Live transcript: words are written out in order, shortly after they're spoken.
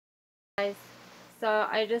Guys, so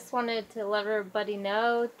I just wanted to let everybody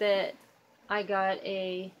know that I got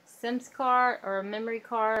a SIMS card or a memory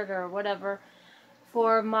card or whatever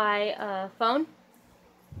for my phone.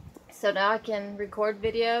 So now I can record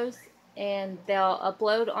videos and they'll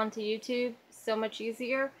upload onto YouTube so much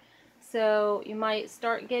easier. So you might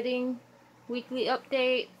start getting weekly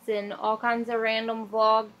updates and all kinds of random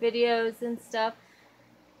vlog videos and stuff.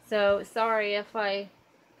 So sorry if I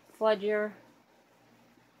flood your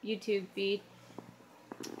YouTube feed.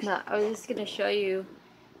 But I was just going to show you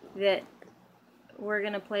that we're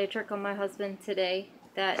going to play a trick on my husband today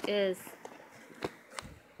that is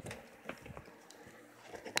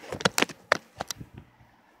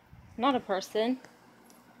not a person,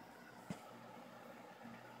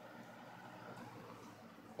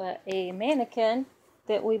 but a mannequin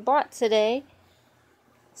that we bought today.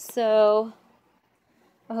 So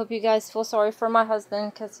I hope you guys feel sorry for my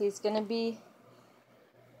husband, because he's going to be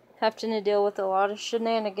having to deal with a lot of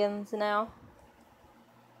shenanigans now.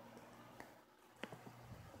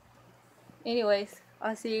 Anyways,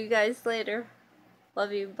 I'll see you guys later.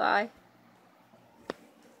 Love you. Bye.